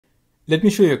Let me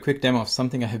show you a quick demo of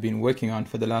something I have been working on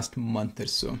for the last month or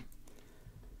so.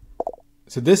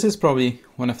 So this is probably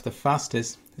one of the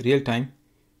fastest real-time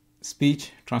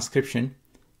speech transcription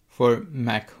for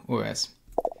macOS.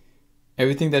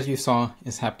 Everything that you saw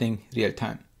is happening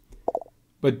real-time.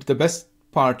 But the best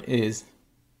part is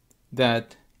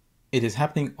that it is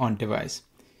happening on device.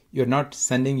 You're not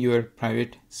sending your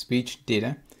private speech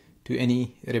data to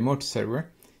any remote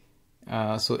server.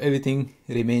 So everything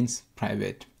remains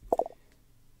private.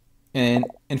 And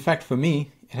in fact, for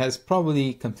me, it has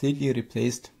probably completely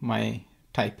replaced my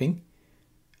typing.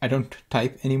 I don't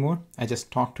type anymore. I just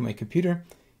talk to my computer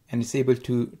and it's able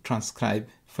to transcribe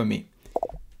for me.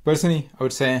 Personally, I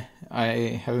would say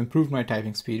I have improved my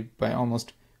typing speed by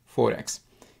almost 4x.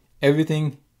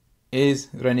 Everything is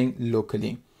running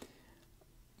locally,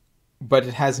 but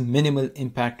it has minimal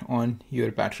impact on your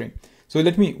battery. So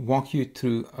let me walk you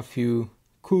through a few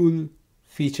cool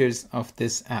features of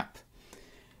this app.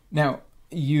 Now,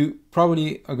 you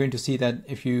probably are going to see that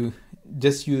if you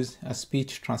just use a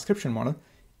speech transcription model,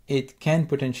 it can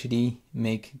potentially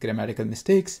make grammatical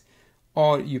mistakes,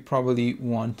 or you probably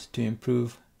want to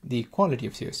improve the quality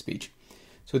of your speech.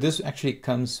 So this actually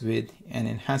comes with an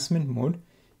enhancement mode.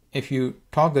 If you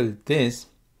toggle this,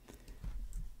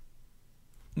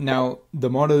 now the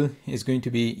model is going to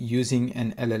be using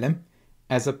an LLM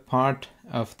as a part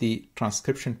of the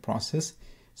transcription process.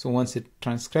 So once it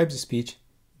transcribes the speech,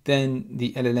 then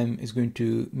the LLM is going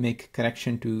to make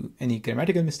correction to any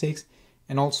grammatical mistakes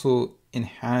and also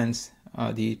enhance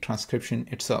the transcription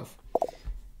itself.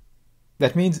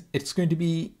 That means it's going to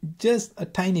be just a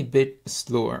tiny bit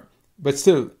slower, but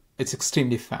still it's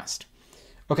extremely fast.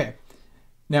 Okay,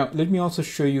 now let me also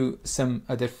show you some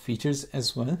other features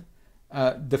as well.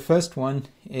 The first one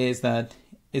is that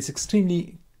it's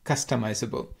extremely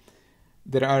customizable.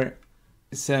 There are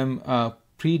some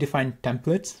predefined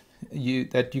templates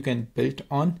that you can build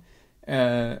on.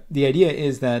 The idea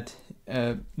is that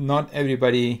not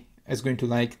everybody is going to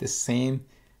like the same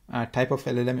type of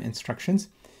LLM instructions.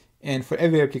 And for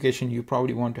every application, you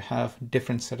probably want to have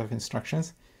different set of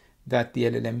instructions that the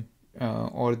LLM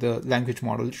or the language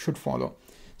model should follow.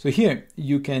 So here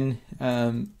you can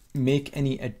make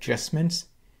any adjustments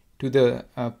to the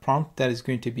prompt that is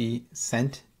going to be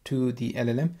sent to the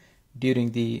LLM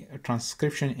during the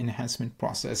transcription enhancement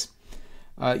process.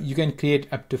 You can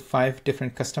create up to 5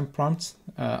 different custom prompts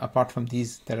apart from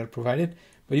these that are provided,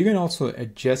 but you can also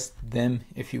adjust them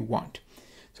if you want.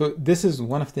 So this is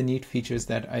one of the neat features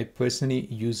that I personally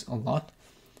use a lot.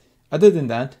 Other than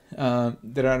that,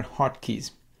 there are hotkeys.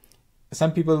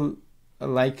 Some people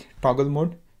like toggle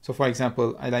mode. So for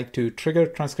example, I like to trigger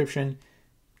transcription,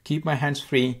 keep my hands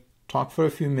free, talk for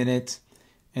a few minutes,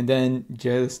 and then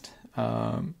just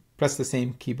press the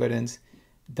same key buttons.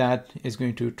 That is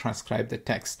going to transcribe the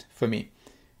text for me.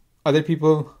 Other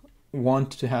people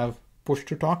want to have push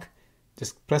to talk.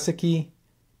 Just press a key,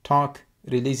 talk,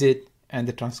 release it, and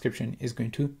the transcription is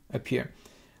going to appear.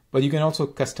 But you can also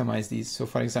customize these. So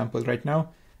for example, right now,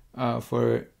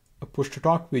 for a push to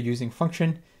talk, we're using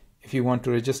function. If you want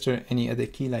to register any other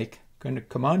key like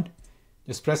command,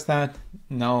 just press that.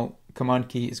 Now command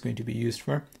key is going to be used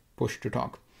for push to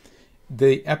talk.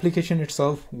 The application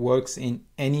itself works in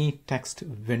any text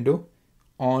window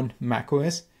on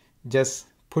macOS. Just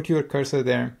put your cursor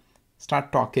there,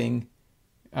 start talking,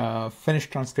 finish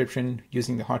transcription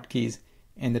using the hotkeys,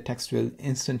 and the text will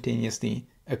instantaneously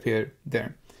appear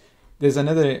there. There's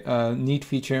another neat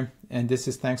feature, and this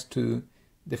is thanks to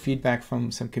the feedback from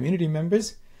some community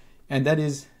members, and that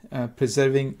is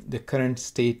preserving the current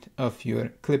state of your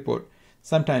clipboard.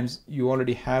 Sometimes you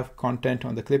already have content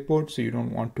on the clipboard, so you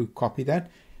don't want to copy that.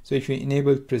 So if you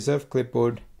enable preserve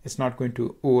clipboard, it's not going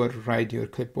to override your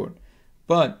clipboard.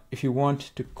 But if you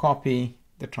want to copy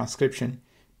the transcription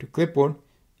to clipboard,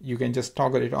 you can just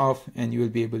toggle it off and you will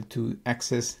be able to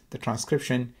access the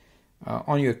transcription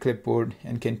on your clipboard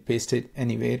and can paste it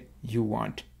anywhere you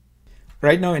want.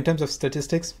 Right now, in terms of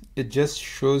statistics, it just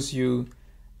shows you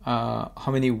how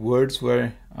many words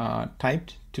were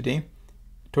typed today,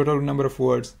 total number of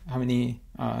words, how many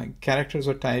characters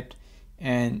were typed,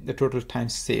 and the total time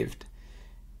saved.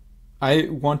 I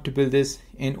want to build this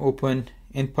in open,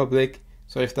 in public.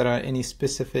 So if there are any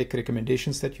specific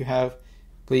recommendations that you have,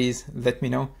 please let me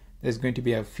know. There's going to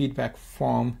be a feedback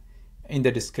form in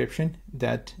the description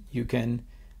that you can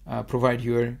provide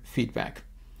your feedback.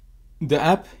 The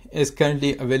app is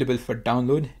currently available for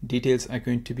download. Details are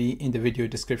going to be in the video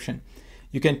description.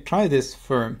 You can try this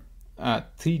for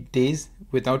 3 days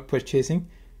without purchasing.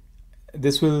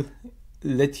 This will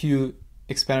let you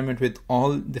experiment with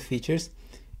all the features,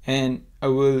 and I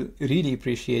will really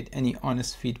appreciate any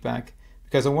honest feedback,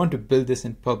 because I want to build this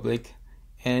in public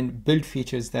and build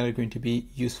features that are going to be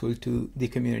useful to the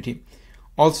community.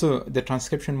 Also, the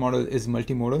transcription model is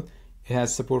multimodal. It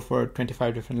has support for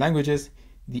 25 different languages.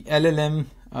 The LLM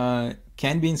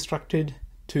can be instructed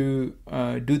to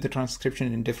do the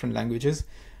transcription in different languages,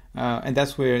 and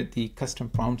that's where the custom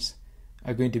prompts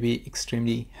are going to be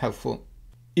extremely helpful.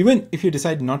 Even if you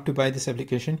decide not to buy this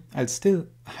application, I'll still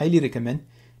highly recommend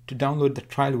to download the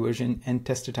trial version and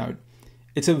test it out.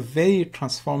 It's a very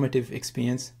transformative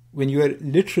experience when you are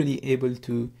literally able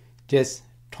to just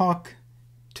talk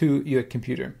to your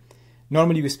computer.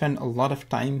 Normally we spend a lot of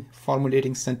time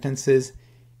formulating sentences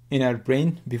in our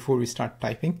brain before we start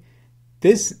typing.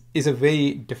 This is a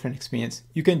very different experience.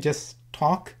 You can just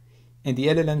talk, and the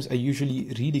LLMs are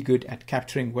usually really good at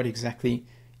capturing what exactly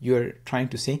you're trying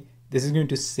to say. This is going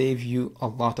to save you a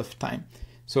lot of time.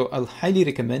 So I'll highly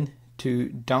recommend to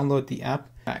download the app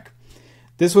back.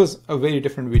 This was a very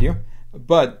different video,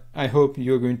 but I hope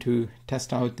you're going to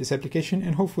test out this application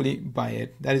and hopefully buy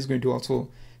it. That is going to also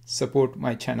support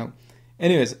my channel.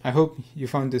 Anyways, I hope you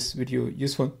found this video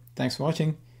useful. Thanks for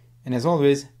watching. And as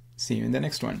always, see you in the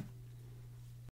next one.